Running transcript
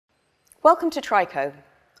Welcome to TRICO.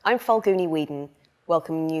 I'm Falguni Wheadon,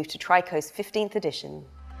 welcoming you to TRICO's 15th edition.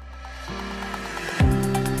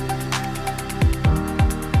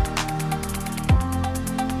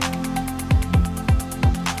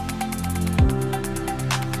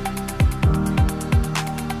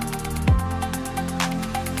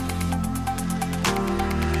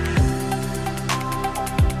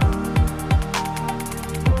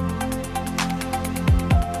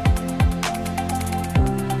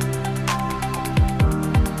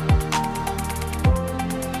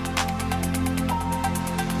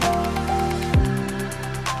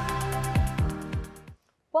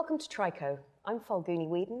 Welcome to TRICO. I'm Falguni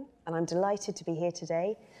Wheadon, and I'm delighted to be here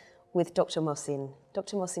today with Dr. Mohsin.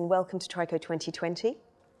 Dr. Mohsin, welcome to TRICO 2020.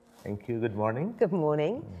 Thank you. Good morning. Good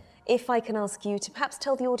morning. If I can ask you to perhaps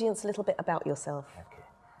tell the audience a little bit about yourself.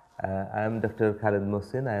 Okay. I'm Dr. Khaled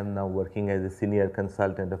Mohsin. I am now working as a senior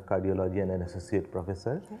consultant of cardiology and an associate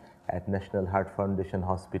professor at National Heart Foundation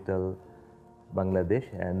Hospital, Bangladesh.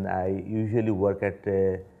 And I usually work at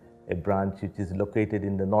a branch which is located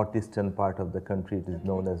in the northeastern part of the country. It is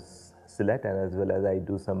known as Sylhet, and as well as I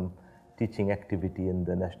do some teaching activity in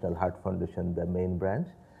the National Heart Foundation, the main branch.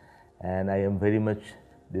 And I am very much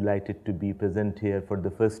delighted to be present here for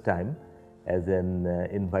the first time as an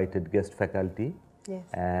invited guest faculty. Yes.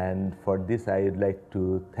 And for this I would like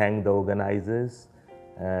to thank the organizers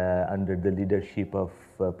under the leadership of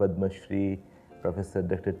Padma Shri Professor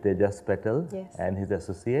Dr. Tejas Patel and his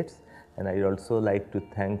associates. And I would also like to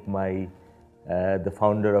thank the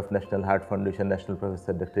founder of National Heart Foundation, National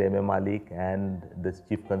Professor Dr. M.A. Malik, and the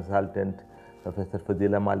chief consultant, Professor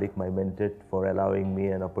Fadila Malik, my mentor, for allowing me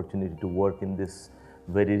an opportunity to work in this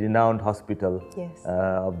very renowned hospital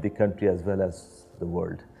of the country as well as the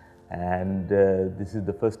world. And this is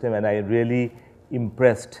the first time, and I really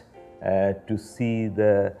impressed to see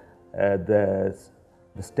the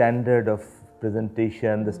standard of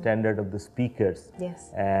presentation, the standard of the speakers.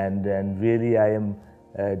 Yes. And really I am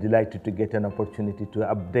delighted to get an opportunity to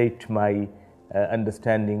update my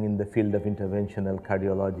understanding in the field of interventional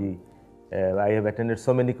cardiology. I have attended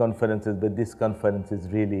so many conferences, but this conference is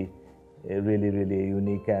really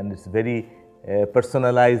unique, and it's very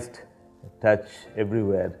personalized touch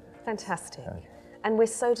everywhere. Fantastic. And we're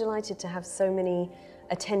so delighted to have so many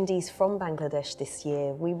attendees from Bangladesh this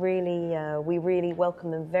year. We really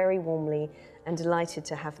welcome them very warmly and delighted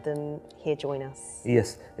to have them here join us.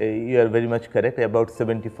 Yes, you are very much correct. About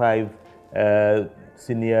 75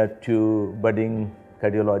 senior to budding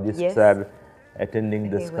cardiologists are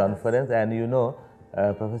attending this conference. And you know,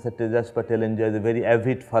 Professor Tejas Patel enjoys a very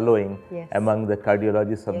avid following among the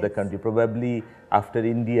cardiologists of the country. Probably after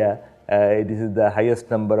India, this is the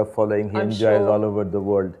highest number of following he enjoys all over the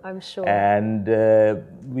world. I'm sure. And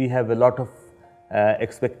we have a lot of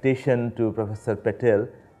expectation to Professor Patel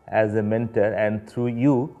as a mentor, and through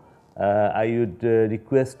you, I would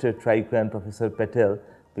request TRICO and Professor Patel,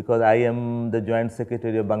 because I am the Joint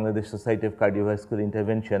Secretary of Bangladesh Society of Cardiovascular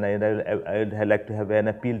Intervention, and I would like to have an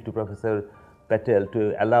appeal to Professor Patel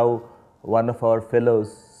to allow one of our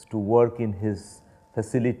fellows to work in his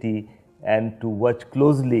facility and to watch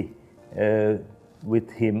closely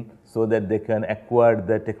with him, so that they can acquire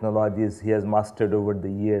the technologies he has mastered over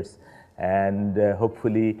the years. And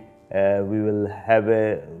hopefully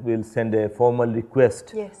we'll send a formal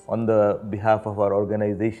request on the behalf of our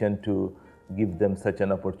organization to give them such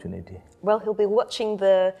an opportunity. Well, he'll be watching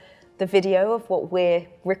the video of what we're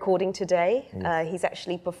recording today. He's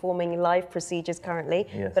actually performing live procedures currently,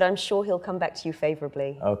 but I'm sure he'll come back to you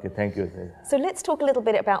favorably. Okay, thank you. So let's talk a little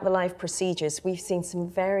bit about the live procedures. We've seen some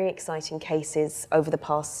very exciting cases over the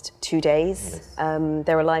past 2 days.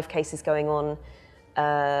 There are live cases going on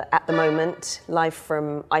at the moment, live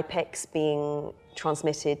from IPEX being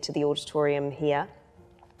transmitted to the auditorium here.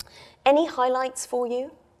 Any highlights for you?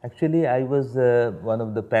 Actually, I was one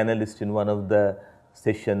of the panelists in one of the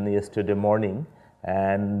session yesterday morning,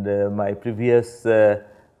 and my previous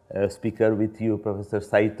speaker with you, Professor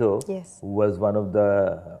Saito, who was one of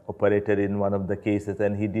the operator in one of the cases,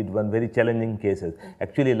 and he did one very challenging cases.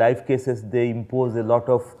 Actually, live cases, they impose a lot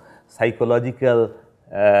of psychological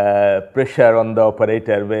pressure on the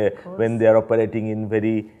operator when they are operating in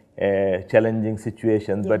very challenging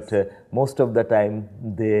situations, but most of the time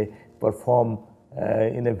they perform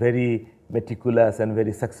in a very meticulous and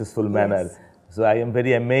very successful manner. So I am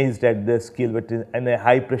very amazed at the skill, but in a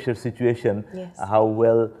high pressure situation, how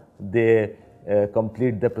well they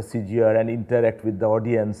complete the procedure and interact with the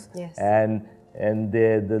audience, and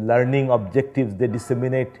the learning objectives they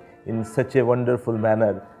disseminate in such a wonderful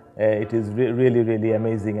manner. It is really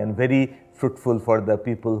amazing and very fruitful for the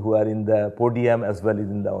people who are in the podium as well as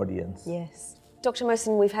in the audience. Yes, Dr.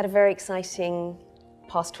 Mohsin, we've had a very exciting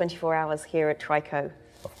past 24 hours here at TRICO.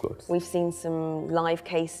 Of course. We've seen some live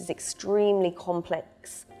cases, extremely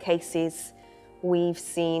complex cases. We've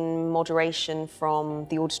seen moderation from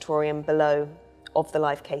the auditorium below of the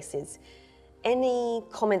live cases. Any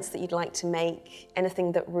comments that you'd like to make?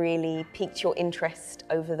 Anything that really piqued your interest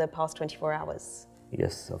over the past 24 hours?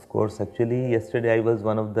 Yes, of course. Actually, yesterday I was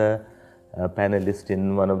one of the panelists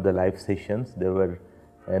in one of the live sessions. There were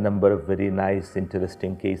a number of very nice,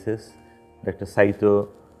 interesting cases. Dr. Saito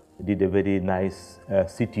did a very nice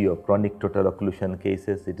CTO, chronic total occlusion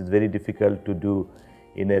cases. It is very difficult to do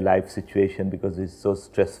in a live situation because it's so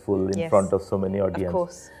stressful in front of so many audience. Of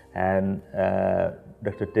course. And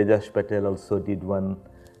Dr. Tejas Patel also did one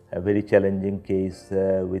very challenging case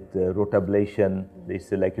with rotablation.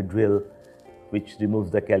 It's like a drill which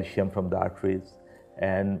removes the calcium from the arteries.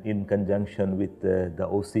 And in conjunction with the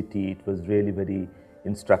OCT, it was really very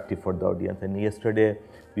instructive for the audience. And yesterday,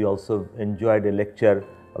 we also enjoyed a lecture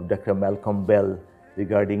of Dr. Malcolm Bell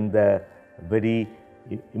regarding the very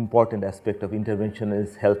important aspect of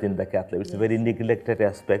interventionist health in the cath lab. It's a very neglected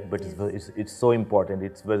aspect, but it's so important.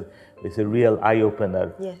 It's a real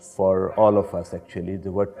eye-opener for all of us, actually,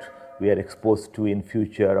 what we are exposed to in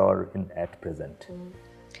future or at present.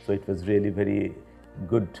 So it was really very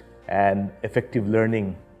good and effective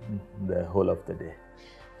learning the whole of the day.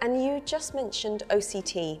 And you just mentioned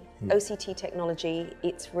OCT, OCT technology.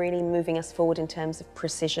 It's really moving us forward in terms of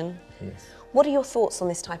precision. Yes. What are your thoughts on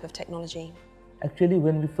this type of technology? Actually,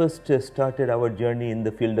 when we first started our journey in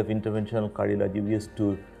the field of interventional cardiology, we used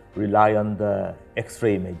to rely on the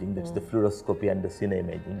X-ray imaging, that's the fluoroscopy and the cine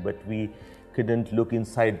imaging, but we couldn't look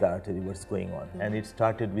inside the artery what's going on. And it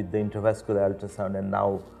started with the intravascular ultrasound, and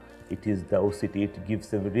now it is the OCT. It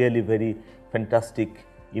gives a really very fantastic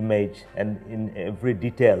image, and in every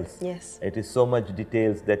details. Yes. It is so much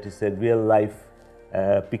details that is a real life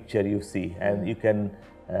picture you see, and you can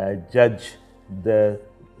judge the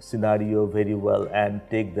scenario very well and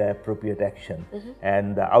take the appropriate action.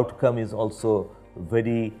 And the outcome is also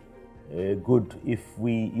very good if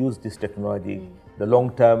we use this technology. The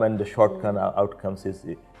long term and the short term outcomes is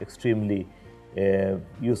extremely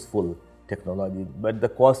useful technology, but the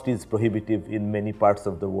cost is prohibitive in many parts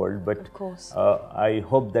of the world. But of course. I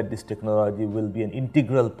hope that this technology will be an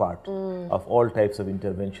integral part of all types of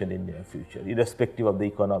intervention in the near future, irrespective of the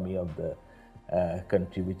economy of the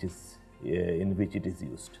country which is in which it is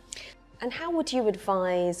used. And how would you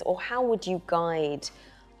advise, or how would you guide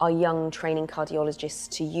our young training cardiologists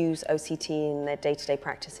to use OCT in their day-to-day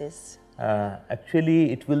practices?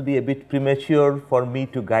 Actually, it will be a bit premature for me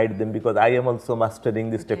to guide them because I am also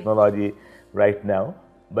mastering this technology right now.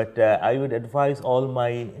 But I would advise all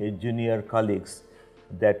my junior colleagues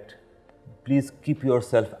that please keep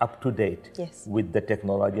yourself up to date with the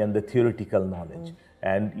technology and the theoretical knowledge.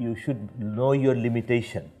 And you should know your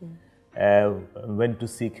limitation, when to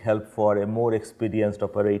seek help for a more experienced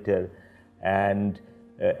operator. And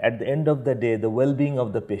at the end of the day, the well-being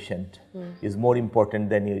of the patient is more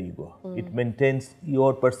important than your ego. It maintains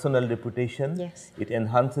your personal reputation. It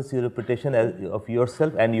enhances your reputation of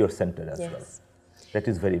yourself and your center as well. That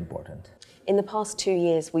is very important. In the past 2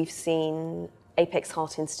 years, we've seen Apex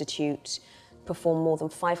Heart Institute perform more than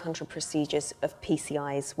 500 procedures of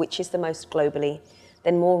PCIs, which is the most globally.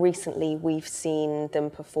 Then more recently, we've seen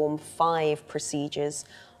them perform 5 procedures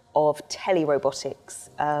of telerobotics.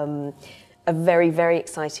 A very, very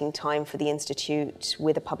exciting time for the Institute,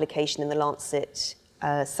 with a publication in the Lancet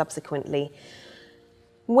subsequently.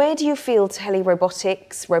 Where do you feel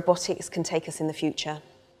robotics can take us in the future?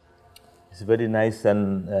 It's a very nice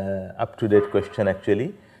and up-to-date question,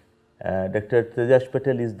 actually. Dr. Tejas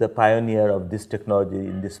Patel is the pioneer of this technology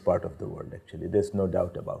in this part of the world, actually. There's no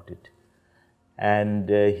doubt about it. And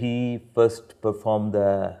he first performed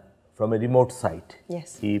from a remote site.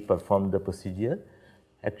 He performed the procedure.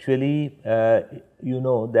 Actually, you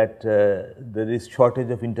know that there is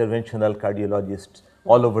shortage of interventional cardiologists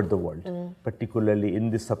all over the world, particularly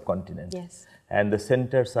in this subcontinent. And the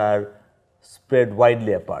centers are spread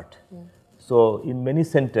widely apart. So in many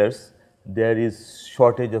centers, there is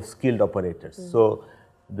shortage of skilled operators. So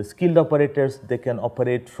the skilled operators, they can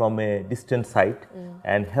operate from a distant site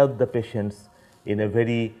and help the patients in a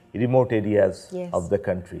very remote areas of the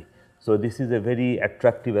country. So this is a very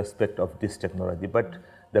attractive aspect of this technology. But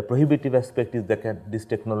the prohibitive aspect is that this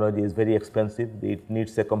technology is very expensive. It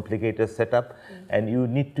needs a complicated setup, and you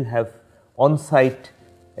need to have on-site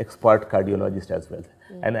expert cardiologist as well.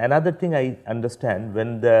 And another thing I understand,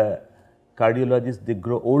 when the cardiologists, they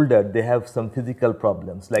grow older, they have some physical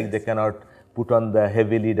problems, like they cannot put on the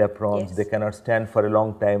heavy lead aprons, they cannot stand for a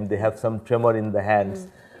long time, they have some tremor in the hands.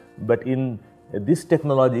 But in this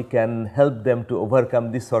technology can help them to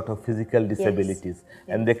overcome this sort of physical disabilities,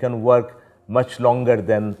 and they can work much longer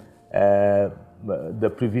than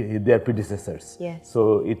their predecessors.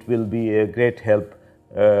 So it will be a great help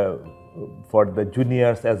for the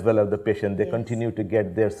juniors as well as the patient. They continue to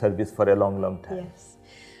get their service for a long, long time.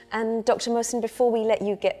 And Dr. Mohsin, before we let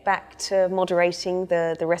you get back to moderating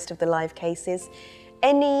the rest of the live cases,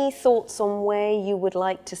 any thoughts on where you would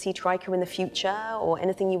like to see TRICO in the future, or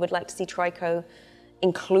anything you would like to see TRICO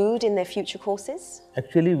include in their future courses?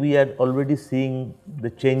 Actually, we are already seeing the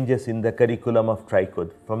changes in the curriculum of TRICO.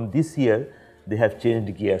 From this year, they have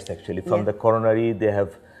changed gears actually. From the coronary, they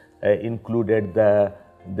have included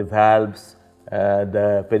the valves,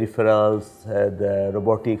 the peripherals, the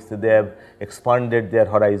robotics. They have expanded their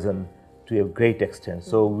horizon to a great extent.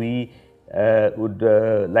 So we would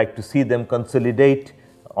like to see them consolidate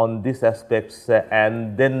on these aspects,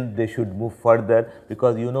 and then they should move further,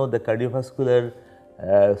 because you know the cardiovascular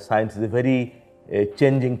science is a very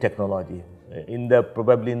changing technology.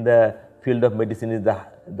 Probably in the field of medicine is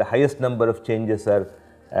the highest number of changes are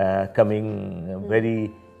coming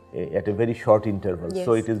at a very short interval.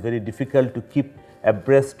 So it is very difficult to keep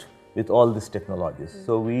abreast with all these technologies.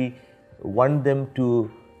 So we want them to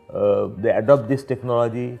they adopt this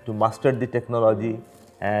technology, to master the technology,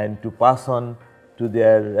 and to pass on to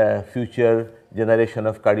their future generation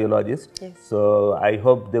of cardiologists. So I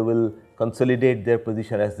hope they will consolidate their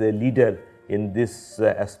position as a leader in this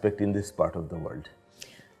aspect in this part of the world.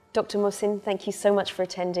 Dr. Mohsin, thank you so much for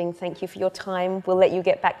attending. Thank you for your time. We'll let you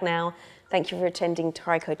get back now. Thank you for attending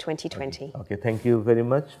TRICO 2020. Okay, thank you very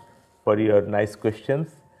much for your nice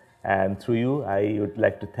questions. And through you, I would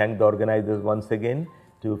like to thank the organizers once again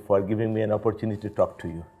for giving me an opportunity to talk to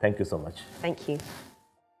you. Thank you so much. Thank you.